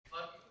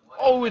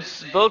Oh,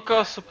 it's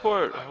Velka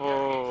support.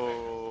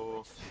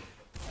 Oh.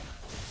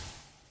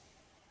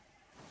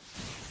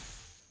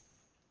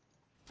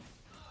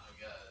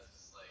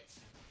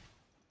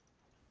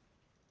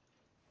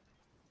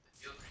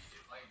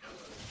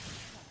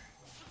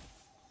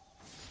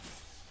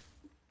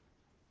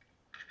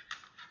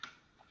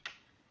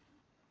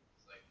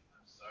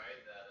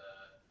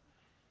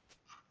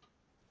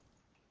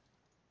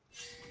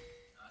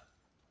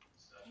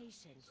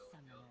 Patient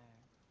summoner.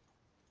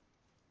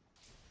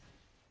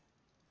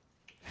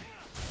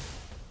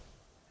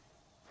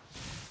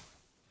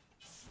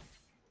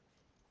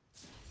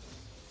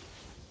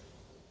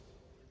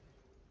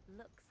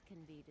 Looks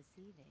can be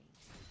deceiving.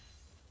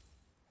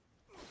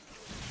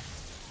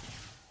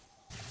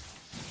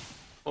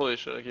 Holy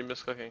shit, I keep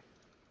misclicking.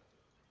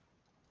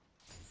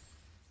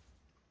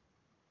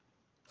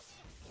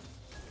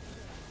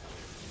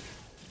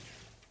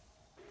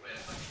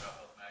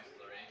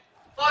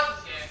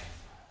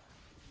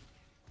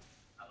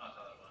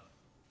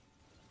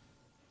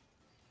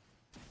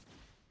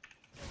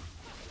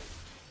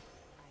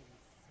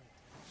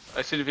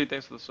 I see defeat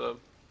thanks to the sub.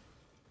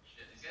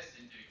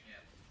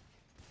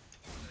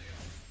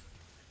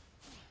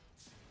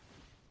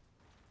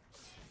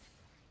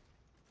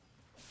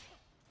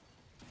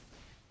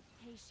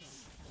 Patient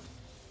can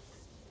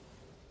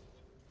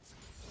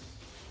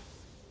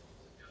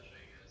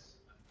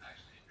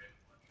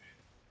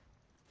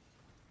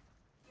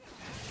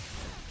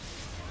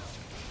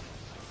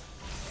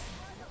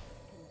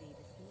be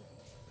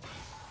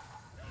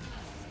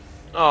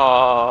deceiving.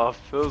 Aw,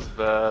 feels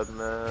bad,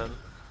 man.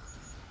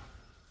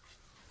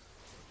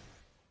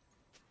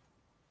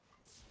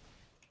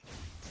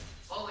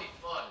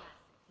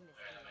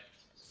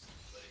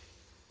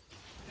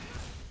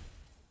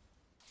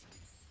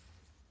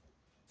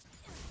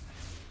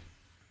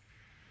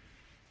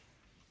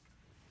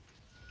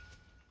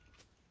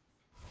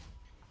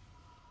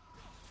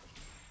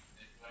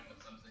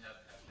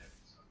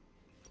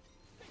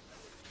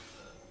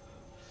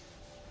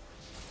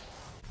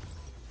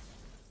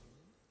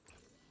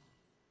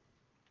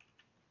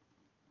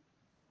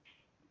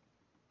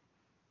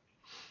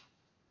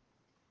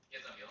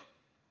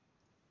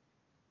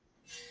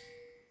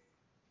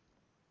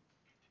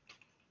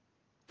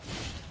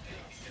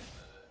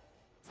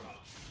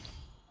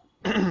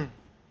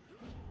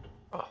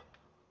 Oh.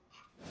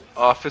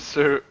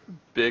 Officer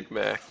Big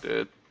Mac,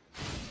 dude.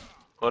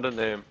 What a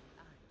name.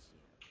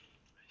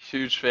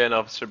 Huge fan,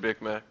 Officer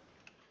Big Mac.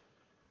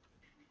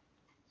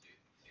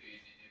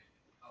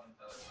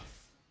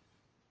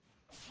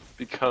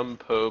 Become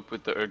Pope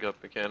with the erg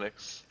up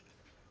mechanics.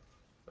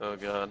 Oh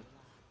god.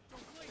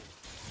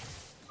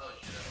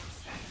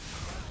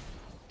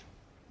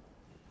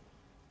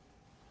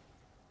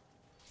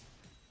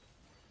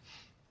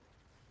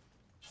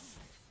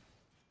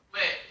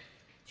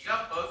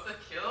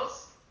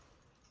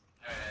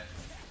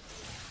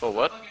 Oh,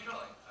 what?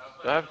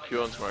 Do I have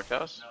Q on Smart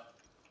Cast?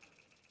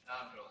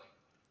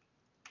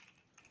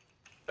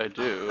 I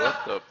do.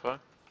 What the fuck?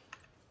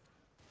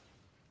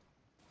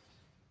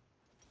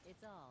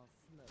 It's all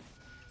smoke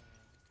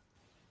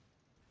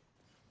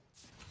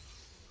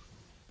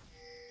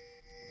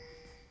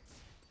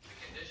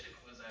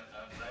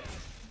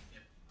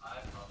and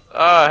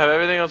Ah, I have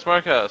everything on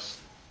Smart Cast. mirrors.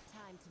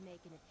 Time to make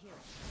an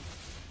appearance.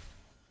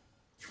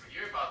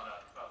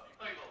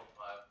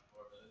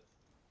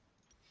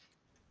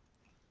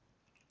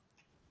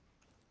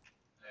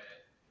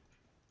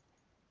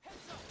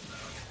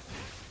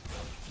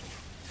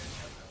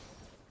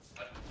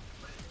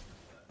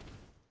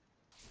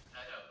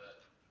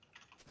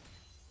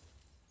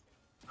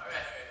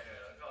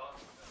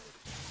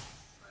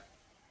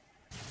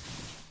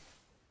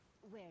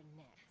 Where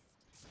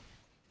next?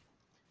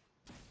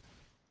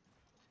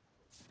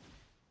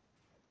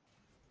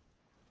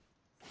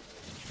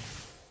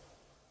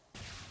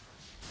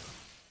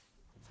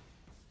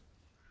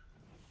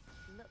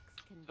 Looks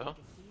can be Oh,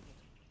 deceiving.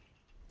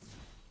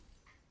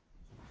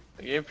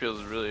 the game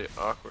feels really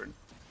awkward.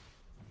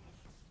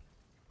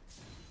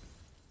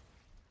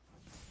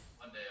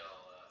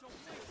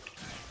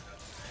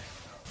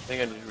 I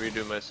think I need to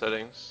redo my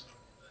settings.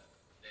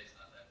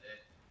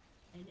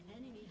 An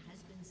enemy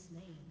has been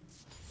slain.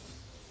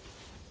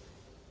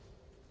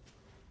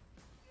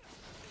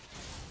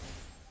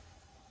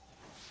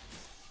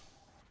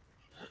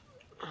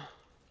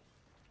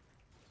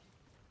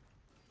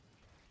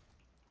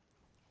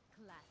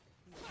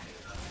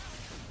 Classic.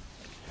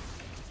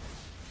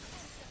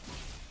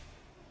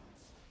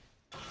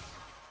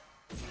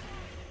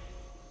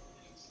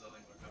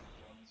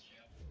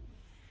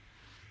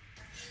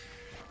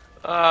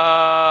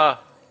 Ah!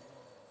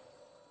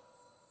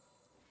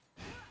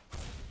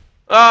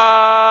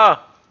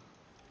 Ah!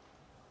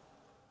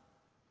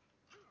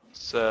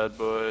 Sad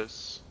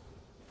boys.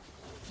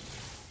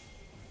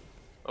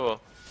 Oh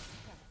well.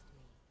 Trust me.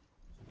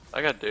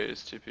 I got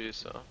Darius TP,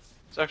 so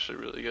it's actually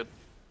really good.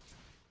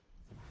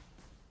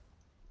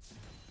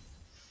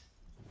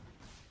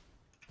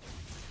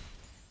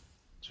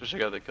 Especially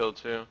I got the kill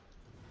too.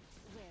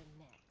 Where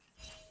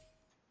next?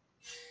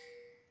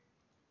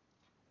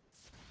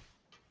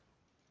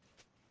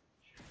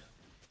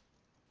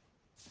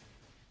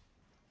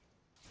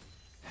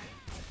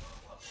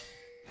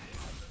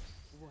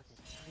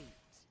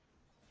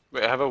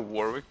 have a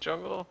Warwick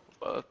jungle?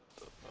 What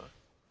the fuck?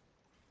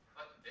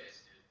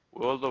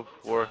 World of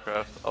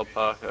Warcraft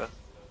alpaca.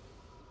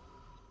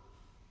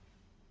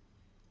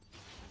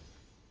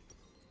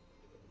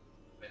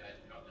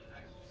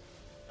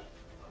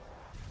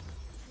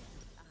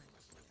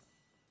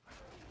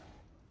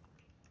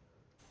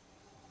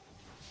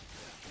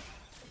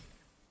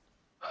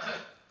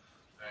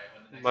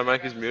 My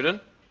mic is muted.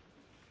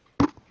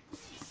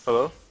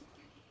 Hello?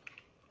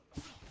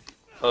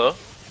 Hello?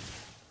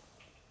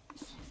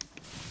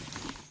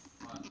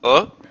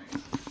 Hello?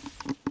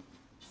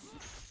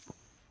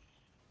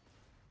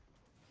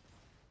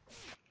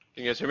 Can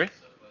you guys hear me?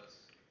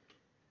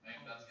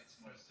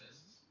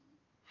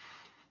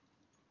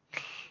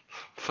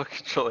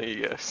 Fucking trolling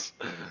you guys.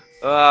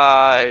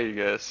 Ah, I hate you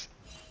guys.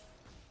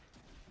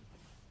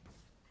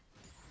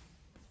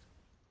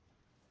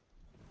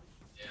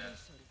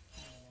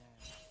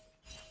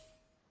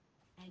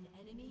 An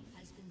enemy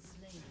has been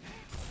slain.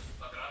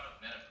 What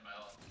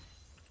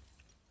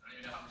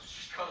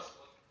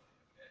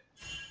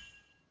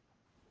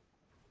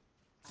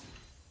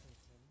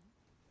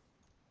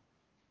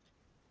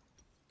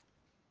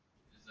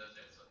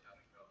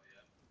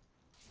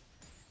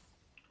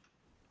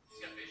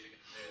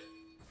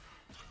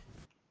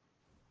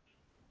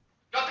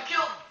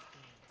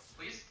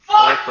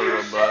a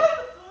robot.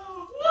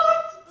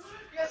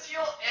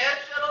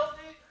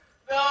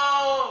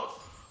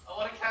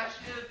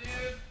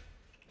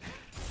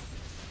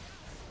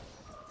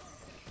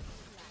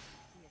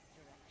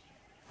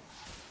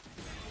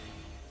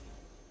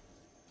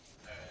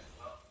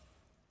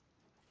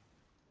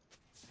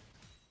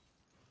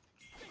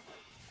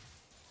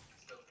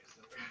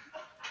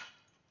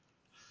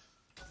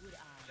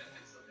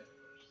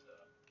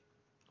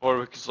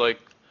 Warwick is like,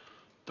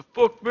 the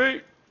fuck,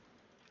 mate?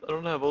 I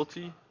don't have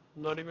ulti.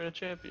 I'm not even a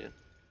champion.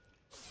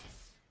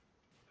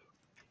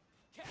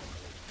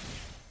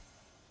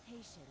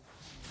 Patience.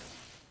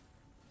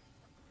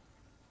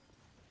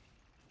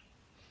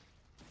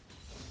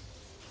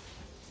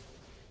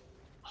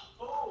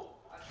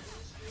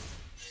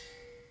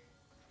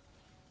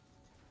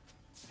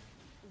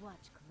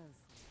 Watch closely.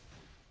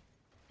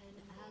 An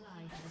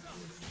ally has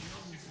been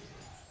slain.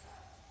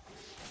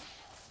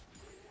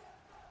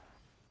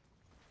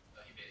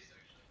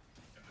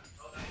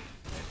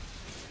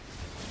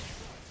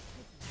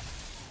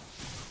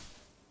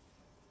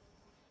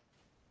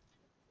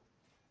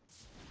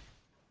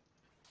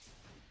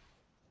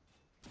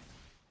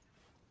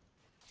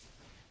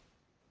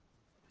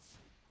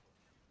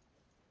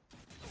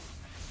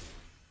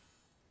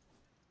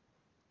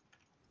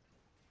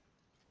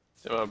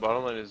 Yeah, my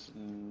bottom line is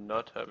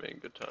not having a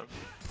good time.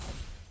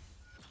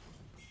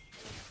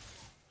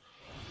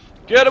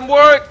 Get him,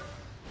 Warwick!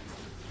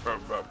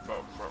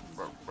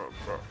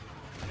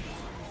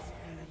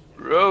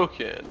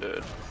 Broken,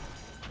 dude.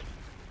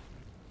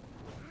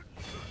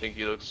 I think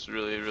he looks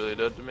really, really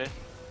dead to me.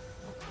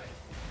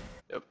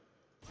 Yep.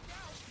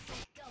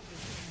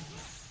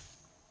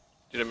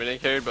 Dude, I'm getting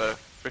carried by a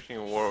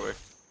freaking Warwick.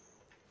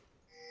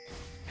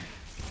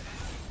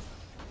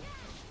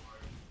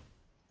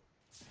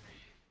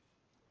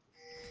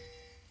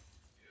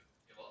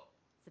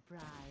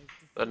 Surprise.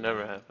 That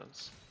never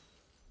happens.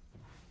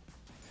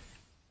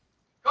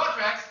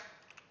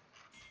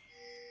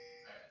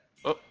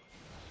 Oh.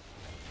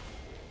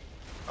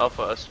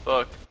 Alpha as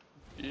fuck.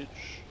 Bitch.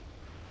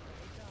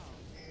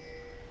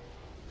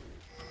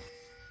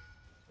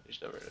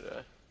 He's never gonna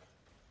die.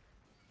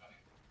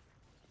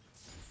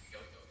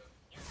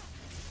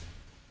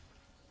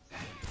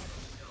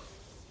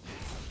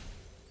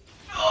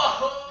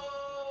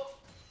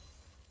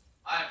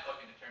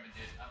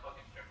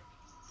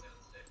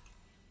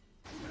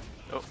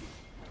 Nope.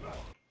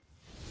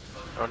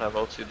 I don't have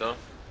ulti though.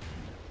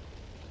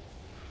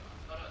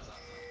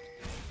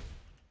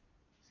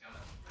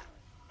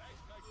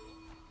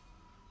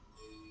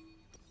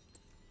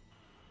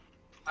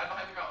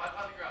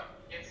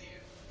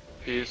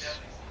 Peace.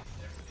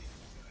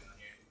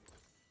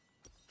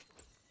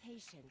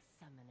 Patience,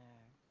 summoner.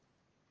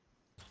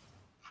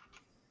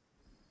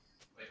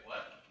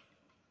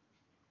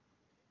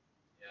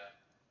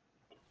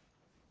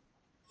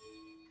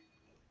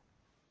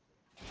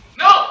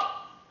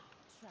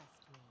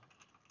 Trust me.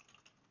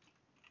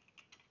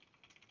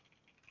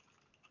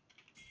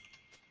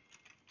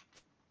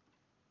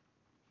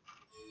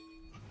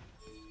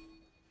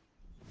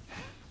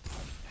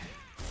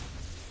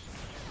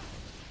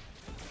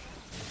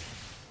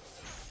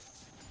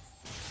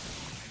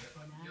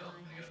 An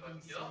ally has been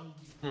slain.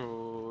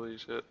 Holy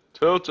shit.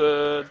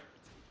 Tilted!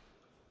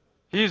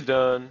 He's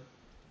done.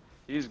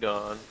 He's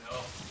gone.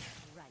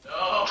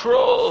 Right.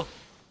 Troll!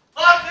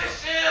 My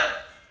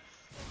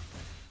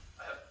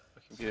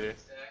computer.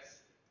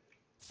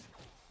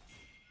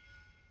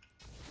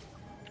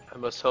 I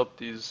must help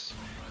these.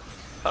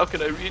 How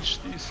can I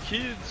reach these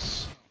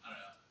kids?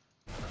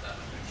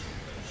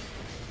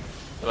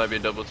 That might be a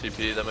double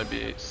TP, that might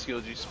be a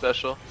CLG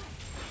special.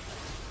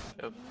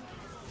 Yep.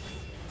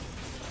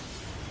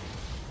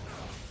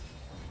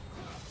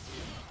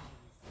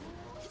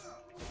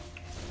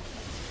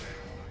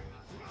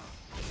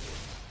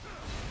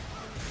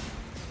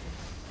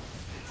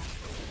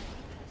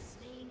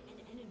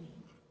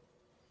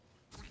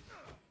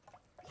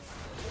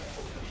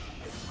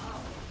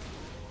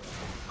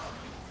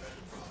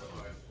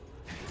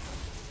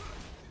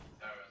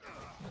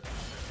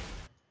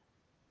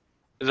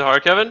 Is it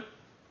hard, Kevin?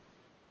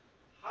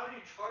 How do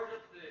you charge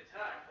up the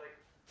attack? Like,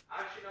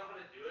 I actually know how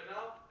to do it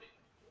now? Like,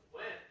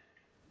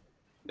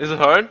 when? Is it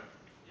hard?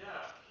 Yeah.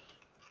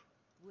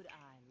 Would I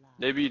lie?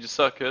 Maybe you just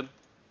suck, kid.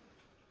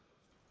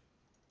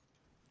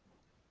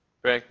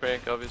 Prank,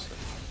 prank, obviously.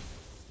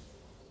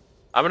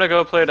 I'm gonna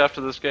go play it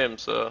after this game,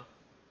 so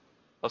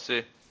I'll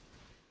see.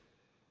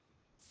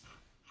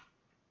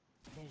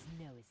 There's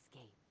no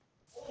escape.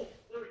 Oh,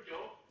 there we go.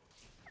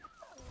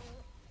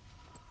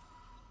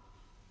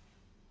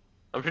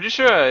 I'm pretty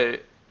sure I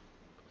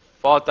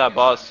fought that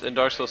boss in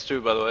Dark Souls 2,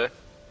 by the way.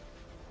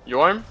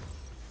 Yorm?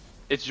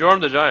 It's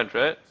Yorm the Giant,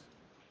 right?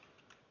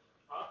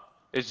 Huh?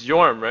 It's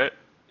Yorm, right?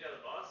 Yeah,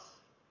 the boss?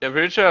 Yeah, I'm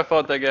pretty sure I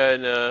fought that guy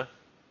in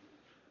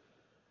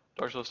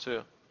Dark Souls 2.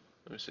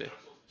 Let me see. Dark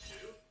Souls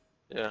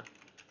 2? Yeah.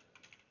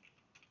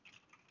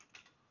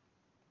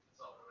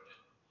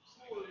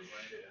 Holy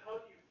shit, how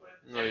do you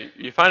fight?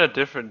 No, you find a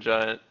different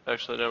giant.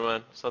 Actually, never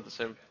mind. It's not the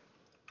same.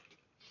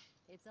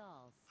 It's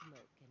all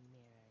smoke and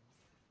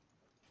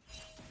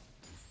mirrors.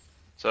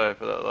 Sorry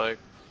for that lag.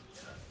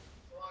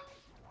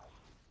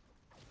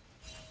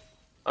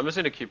 I'm just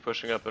gonna keep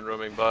pushing up and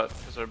roaming bot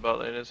because our bot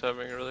lane is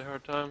having a really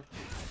hard time.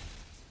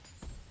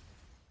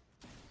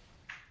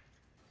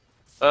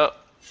 Oh, Ally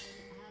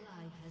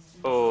has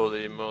been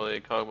holy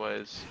moly,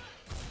 Kog'Maw is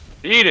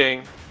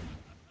beating.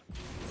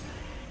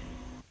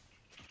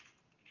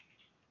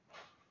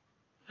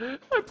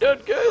 I'm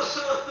done, guys.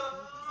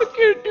 I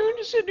can't do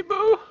this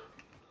anymore.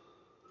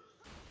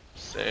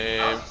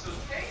 Same.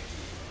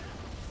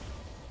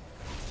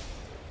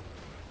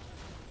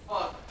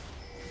 Fuck.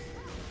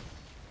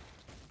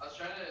 I was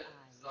trying to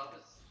stop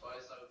this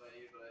twice out by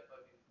you, but I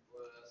fucking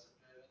blew it as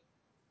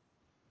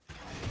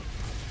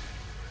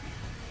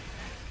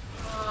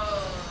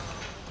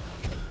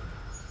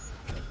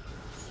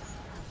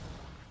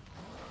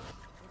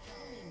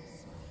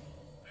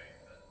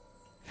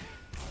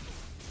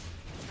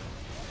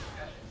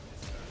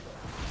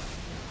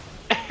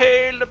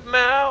Hey,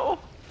 Leblanc.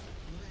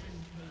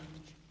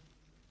 rampage.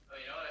 Oh,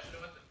 you know what? I should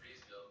have went to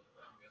freeze build.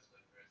 I'm guessing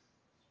my first.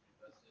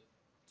 Busted.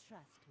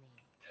 Trust me.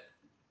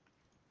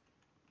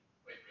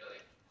 Wait,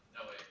 really?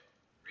 No, wait.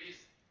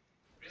 Freeze.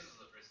 Freeze was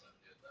the first one to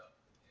do it, though.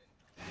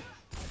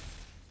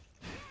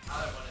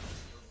 I wanted to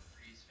steal the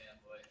freeze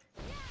fanboy.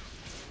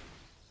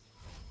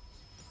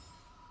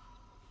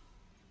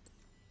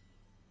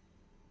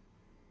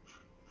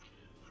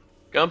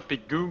 Gumpy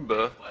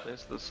Goomba.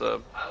 Thanks for the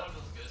sub. I want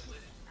those good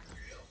slated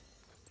material.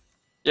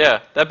 Yeah,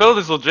 that build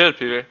is legit,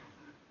 Peter. Are you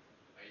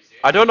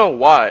serious? I don't know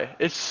why.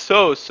 It's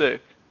so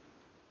sick.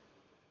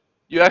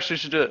 You actually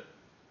should do it.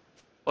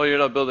 Oh, you're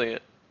not building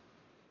it.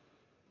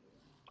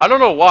 I don't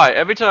know why.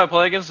 Every time I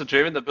play against the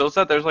Draven that builds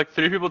that, there's like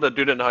 3 people that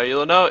do it in high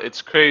elo now.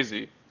 It's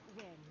crazy.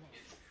 Where next?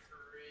 It's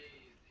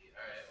crazy.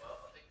 Alright, well,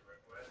 I'll take your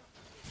word for it.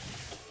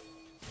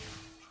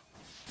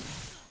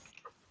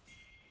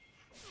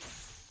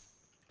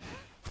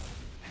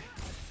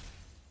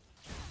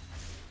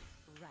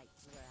 Right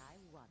where I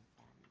want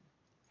them.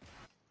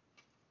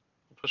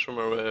 Push from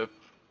our wave.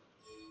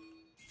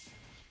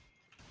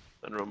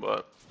 And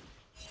robot.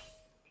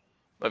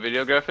 My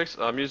video graphics?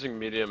 I'm using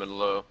medium and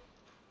low.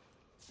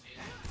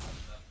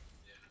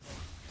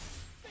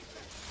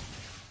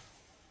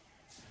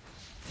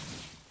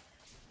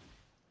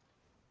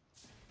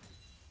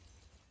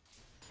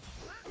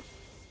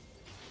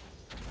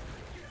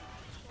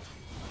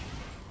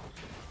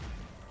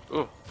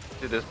 Ooh,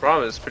 dude, this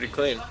problem is pretty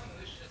clean. Look.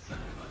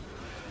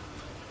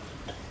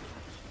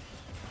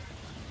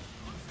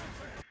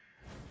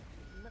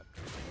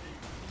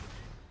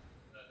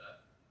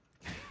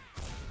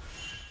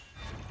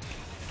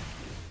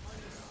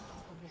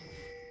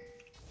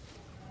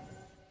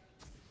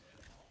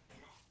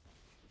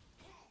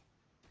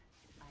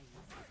 Are you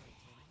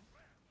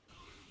certain?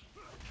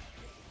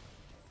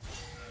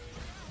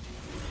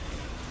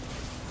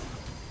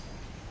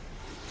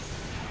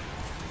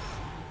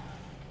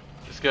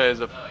 This guy is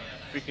a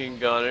freaking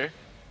gunner.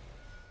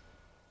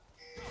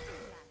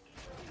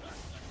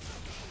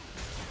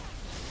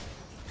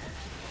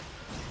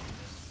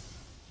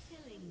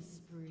 Killing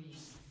spree.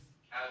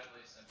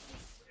 Casually simple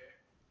here.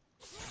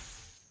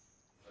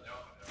 But they're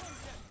all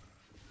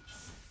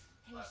Patience.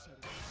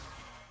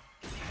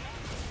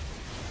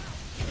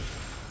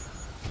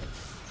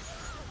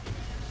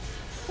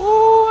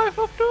 Oh, I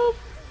fucked up.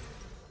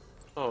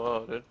 Oh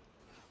wow, dude.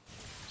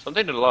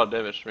 Something did a lot of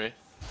damage to me.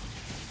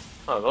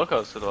 Oh,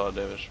 Vel'Koz did a lot of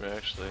damage to me,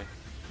 actually.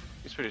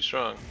 He's pretty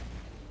strong.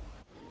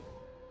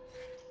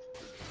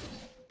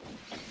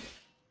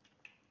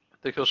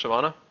 They kill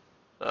Shyvana?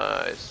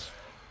 Nice.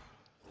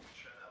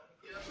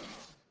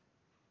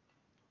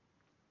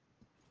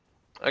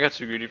 I got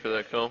too greedy for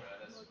that kill. Your turret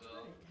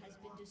has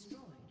been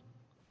destroyed.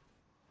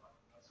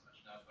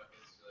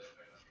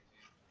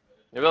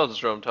 Maybe I'll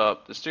just roam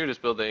top. This dude is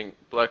building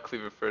Black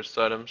Cleaver first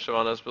item.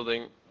 Shyvana's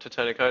building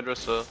Titanic Hydra,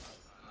 so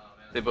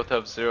they both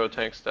have 0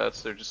 tank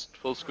stats. They're just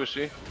full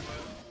squishy.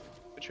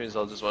 Which means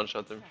I'll just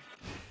one-shot them.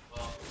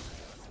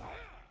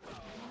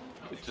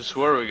 The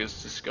Swarwig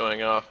is just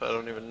going off, I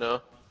don't even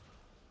know.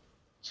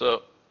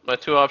 So, my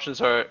 2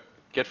 options are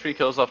get free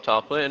kills off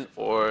top lane,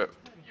 or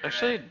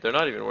actually they're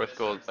not even worth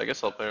gold. I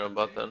guess I'll play around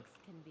bot then,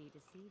 Can be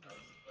deceiving.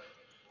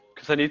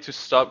 because I need to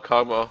stop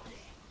Kog'Maw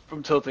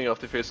from tilting off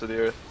the face of the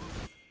earth.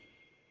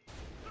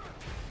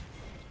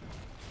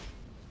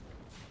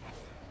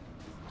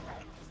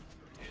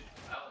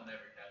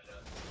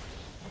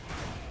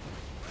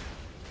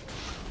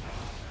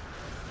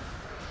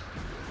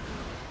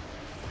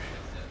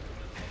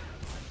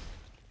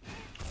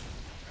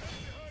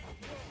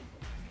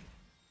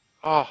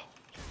 Oh,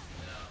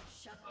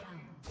 Shut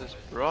down. this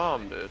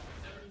Braum, dude.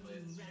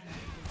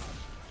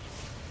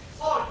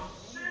 Oh,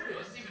 you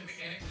serious?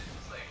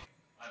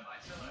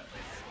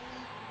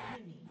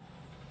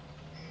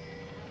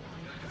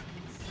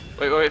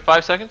 Wait,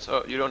 5 seconds?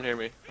 Oh, you don't hear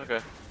me. Okay.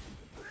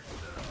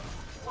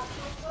 What the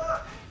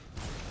fuck?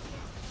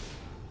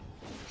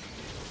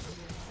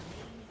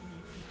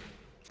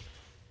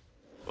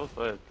 Both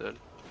ways, dude. Where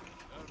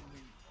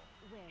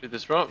Dude,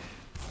 this Braum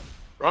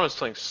is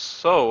playing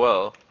so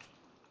well.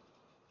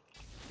 try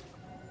to see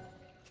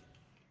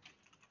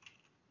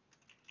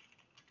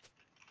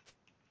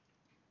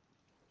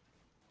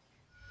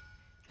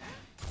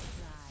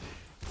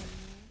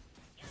me?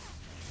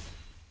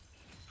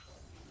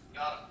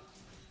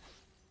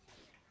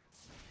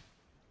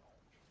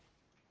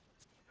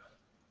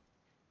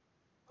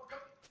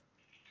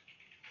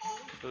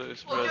 Completely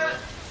spread now.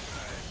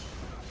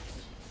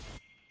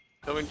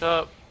 Coming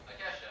top.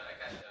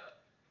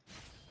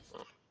 Oh.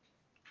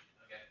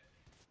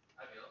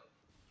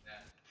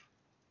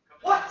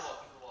 What?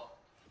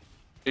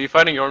 Are you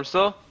fighting Yorm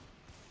still?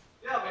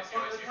 Yeah, but I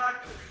fucking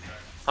attacked this.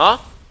 Huh?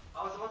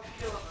 I was about to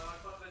kill him and I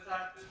fucking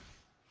attacked this.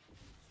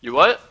 You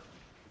what?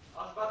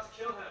 I was about to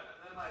kill him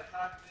and then I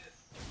attacked this.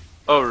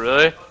 Oh,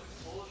 really? Fucking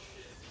bullshit.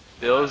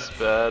 Feels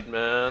bad,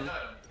 man.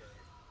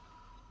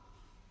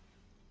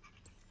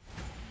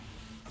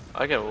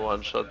 I can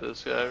one-shot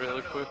this guy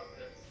really quick.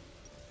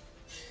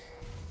 Classic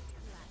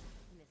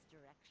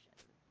misdirection.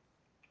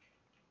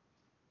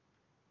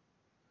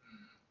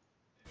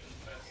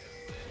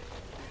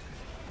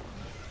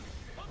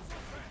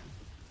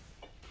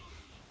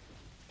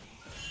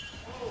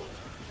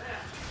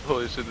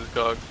 Holy shit, this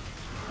cog.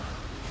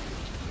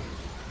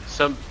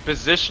 Some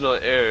positional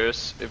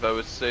errors, if I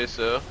would say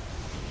so.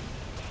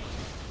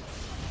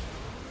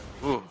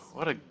 Ooh,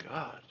 what a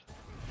god.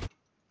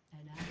 An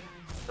ally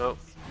has Nope,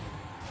 been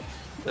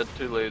slain. that's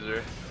too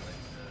laser.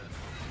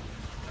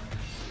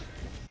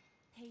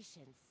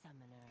 Patience,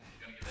 summoner.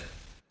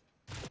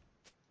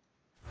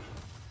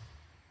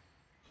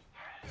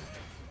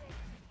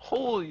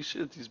 Holy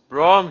shit, these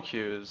Braum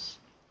Qs.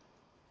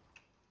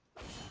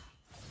 Watch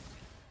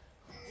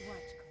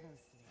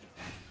closely.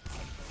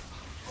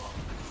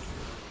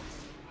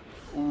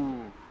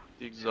 Ooh,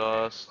 the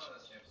exhaust.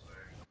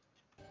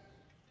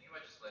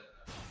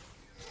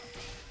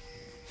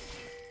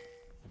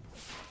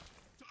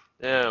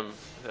 Damn,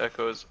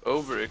 Ekko is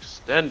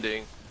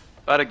overextending.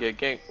 Gotta get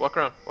ganked. Walk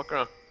around,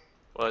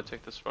 while I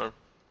take this farm.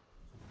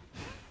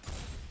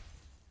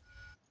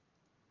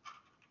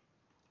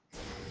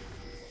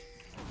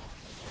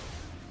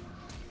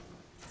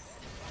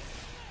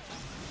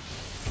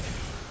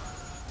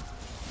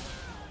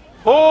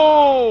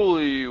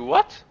 Holy,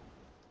 what?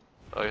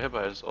 Oh, you hit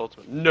by his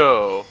ultimate.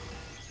 No.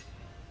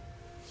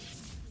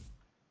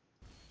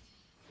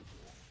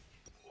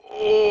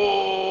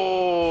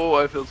 Oh,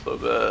 I feel so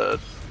bad.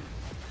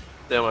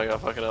 Damn, I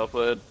got fucking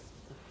outplayed.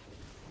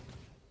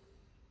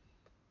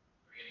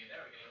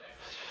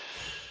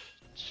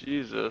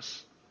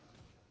 Jesus.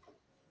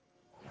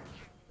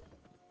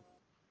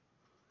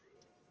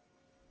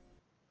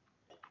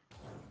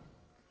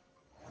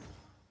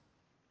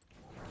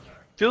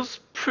 Feels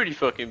pretty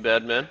fucking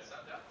bad, man.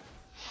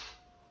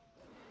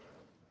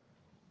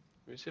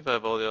 Let me see if I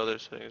have all the other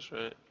settings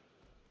right.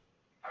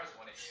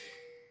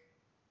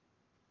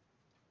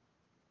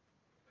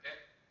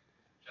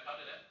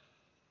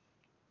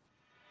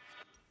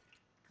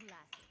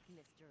 Classic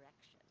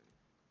misdirection.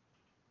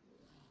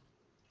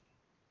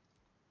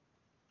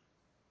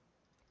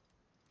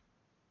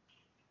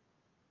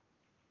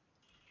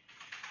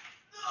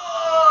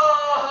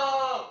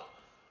 No!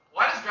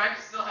 Why does Dragon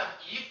still have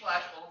E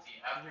flash ulti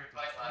after your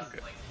fight lasts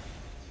Okay. like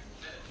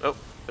 2 minutes? Oh,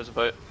 there's a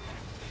fight.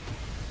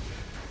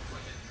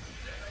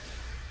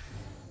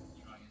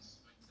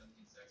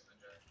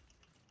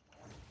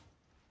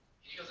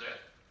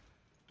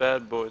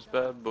 Bad boys,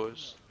 bad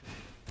boys.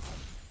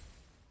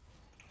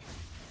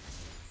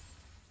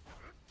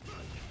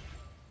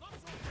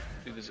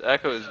 Dude, this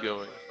Ekko is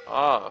going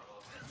off.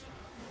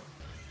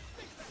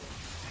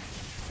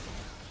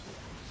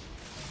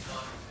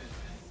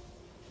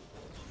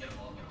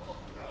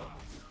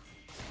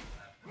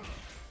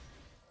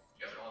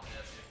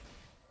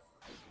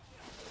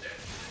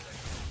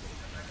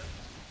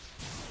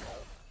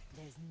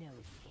 There's no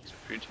escape.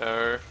 Free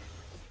tower.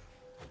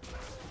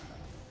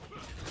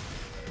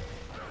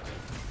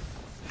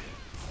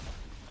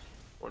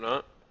 Or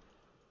not.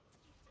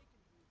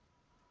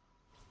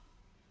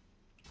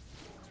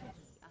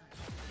 Tricky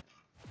eye.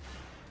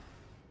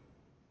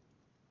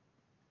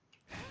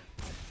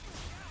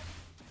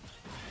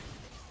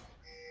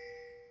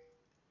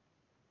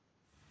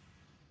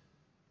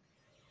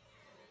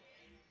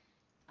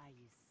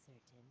 you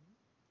certain?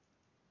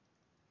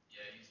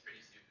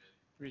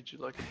 Read you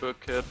like a book,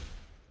 kid.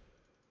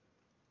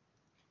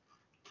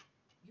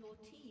 Your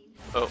team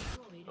has Oh.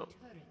 destroyed Oh. a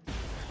turret.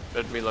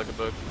 Read me like a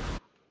book.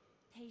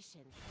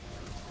 Patience.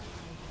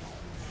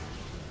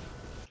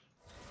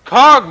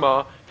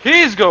 Kog'Maw?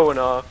 He's going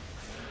off!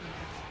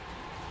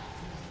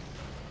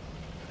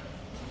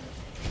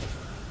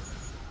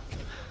 You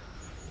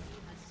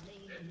have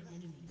slain an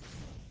enemy.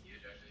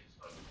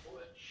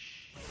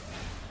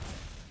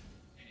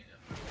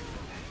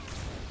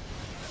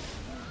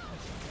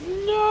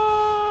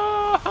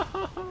 No!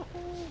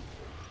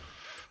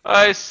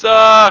 I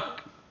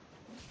suck!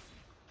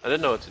 I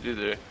didn't know what to do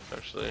there,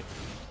 actually.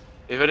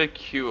 If I did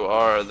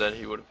QR, then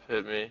he would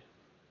have hit me.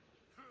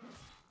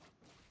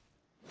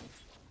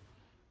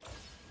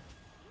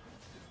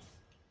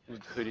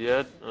 Move the hoodie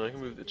yet? Oh, I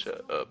can move the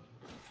chat up.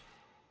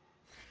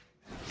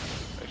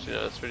 Actually,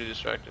 no, that's pretty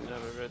distracting to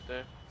have it right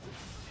there.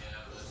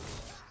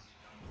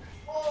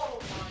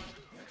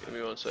 Give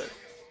me one sec.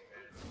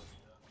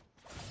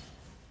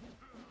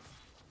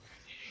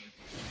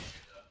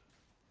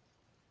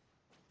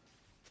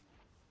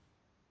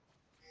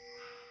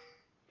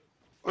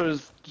 What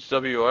is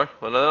WR?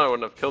 Well, then I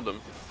wouldn't have killed him.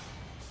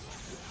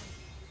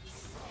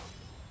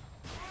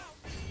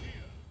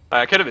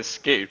 I could have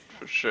escaped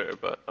for sure,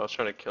 but I was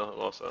trying to kill him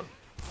also.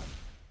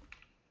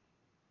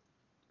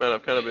 Man,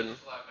 I've kind of been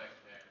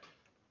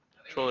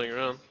trolling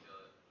around.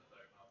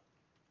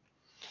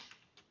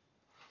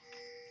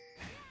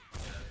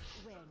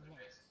 Where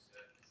next?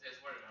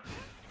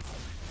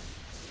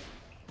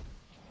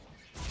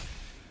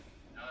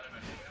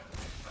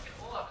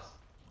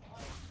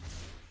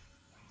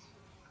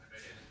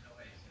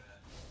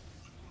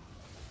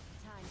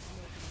 Time to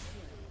make an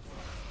appearance.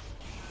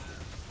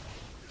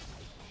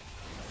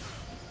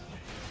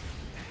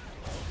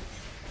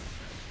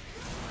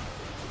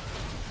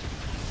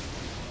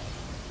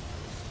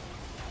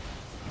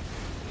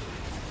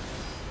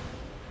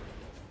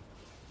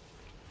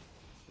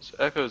 This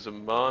Ekko's a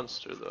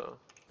monster, though.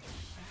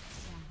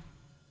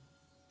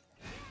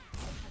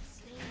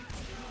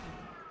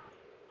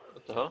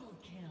 What the hell?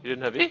 He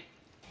didn't have E?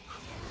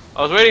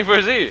 I was waiting for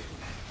his E!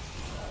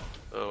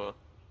 Oh well.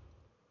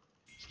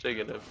 It's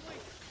taking him.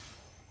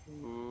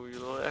 Ooh, you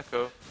little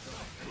Ekko.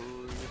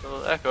 Ooh, you little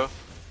Ekko.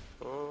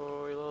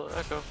 Oh, you little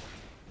Ekko.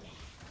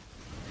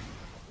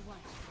 Watch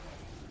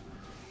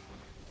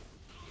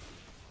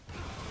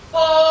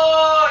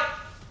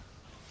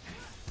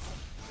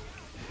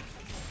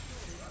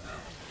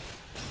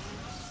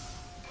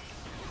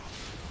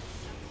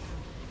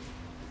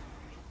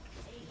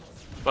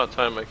It's about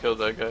time I killed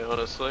that guy,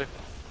 honestly.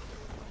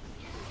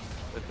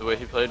 With the way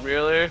he played me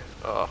earlier.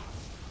 Oh.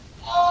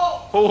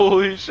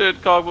 Holy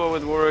shit, Kog'Maw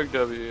with Warwick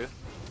W.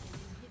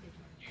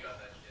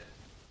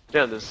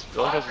 Damn, this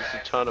Leblanc has just a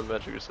ton of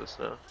magic resist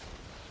now.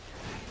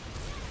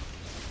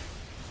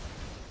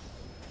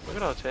 Look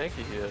at how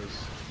tanky he is.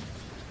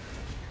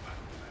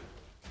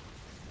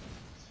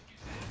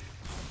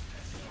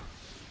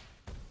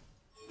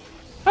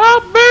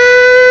 Help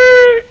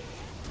me!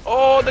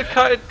 Oh, the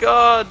kite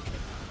god!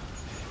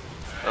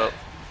 Oh.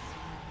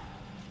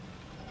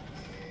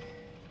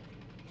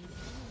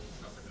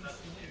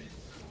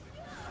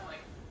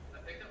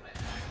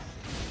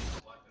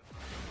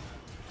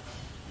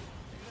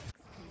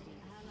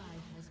 Ally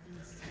has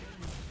been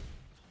slain.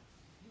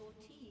 Your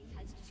team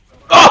has destroyed.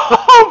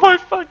 Oh my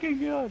fucking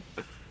god!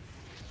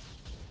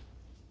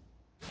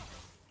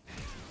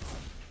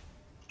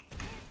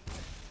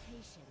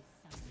 patience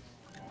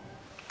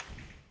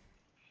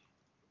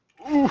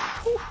somewhere.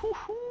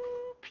 Oof.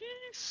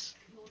 Peace.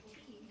 Your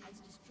team has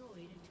destroyed a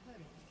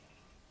turret.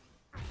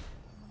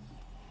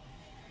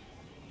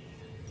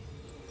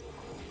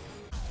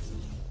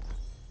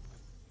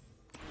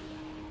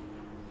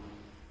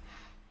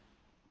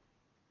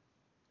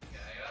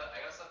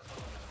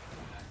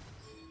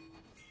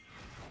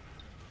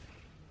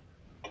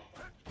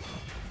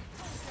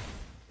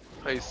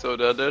 He's so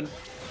dead, dude. An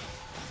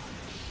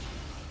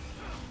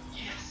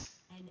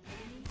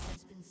enemy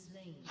has been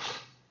slain.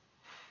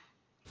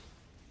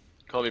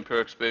 Call me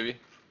Perks, baby.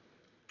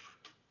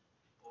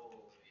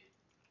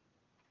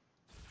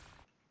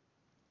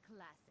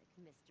 Classic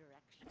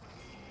misdirection.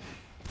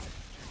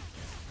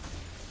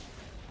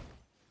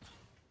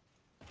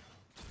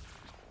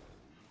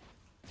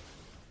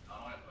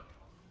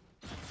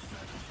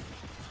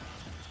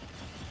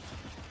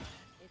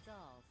 It's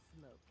all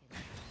smoke and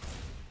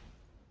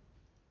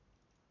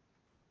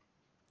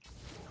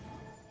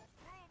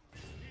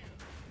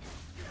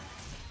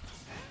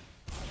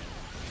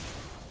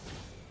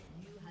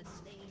You have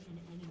slain an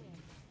enemy.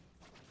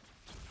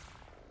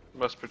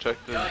 Must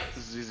protect the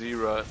ZZ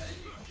rot.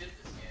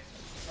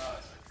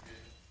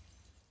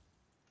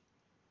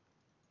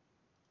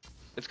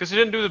 It's because he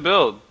didn't do the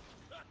build.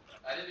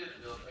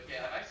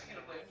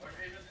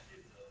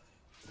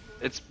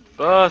 It's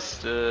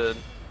busted.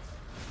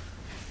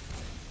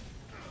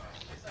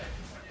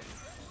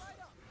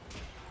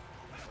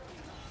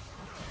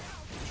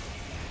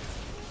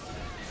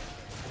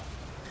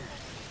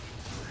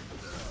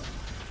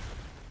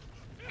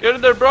 Get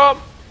in there, bro.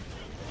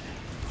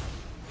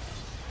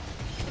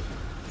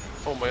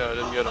 Oh my god, I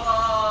didn't get him.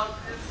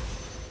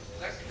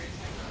 Next to me.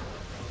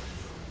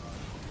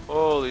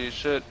 Holy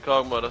shit,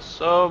 Kog'Maw does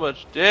so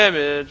much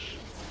damage.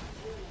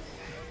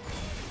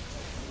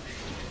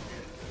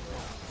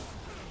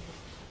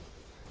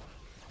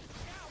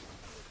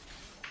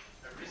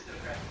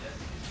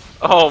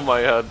 Oh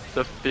my god,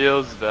 that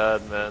feels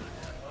bad, man.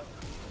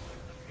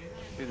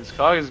 Dude, this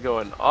Kog is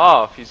going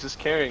off. He's just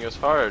carrying us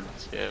hard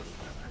this game.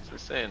 It's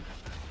insane.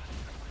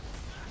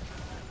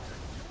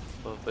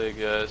 Well played,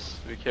 guys.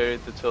 We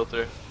carried the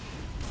tilter.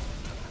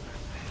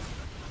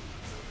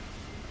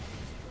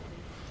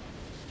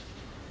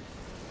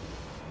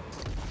 Do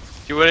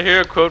you want to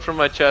hear a quote from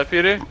my chat,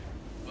 Peter?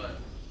 But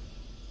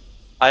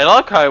I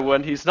like how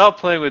when he's not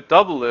playing with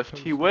double lift,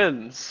 he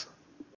wins.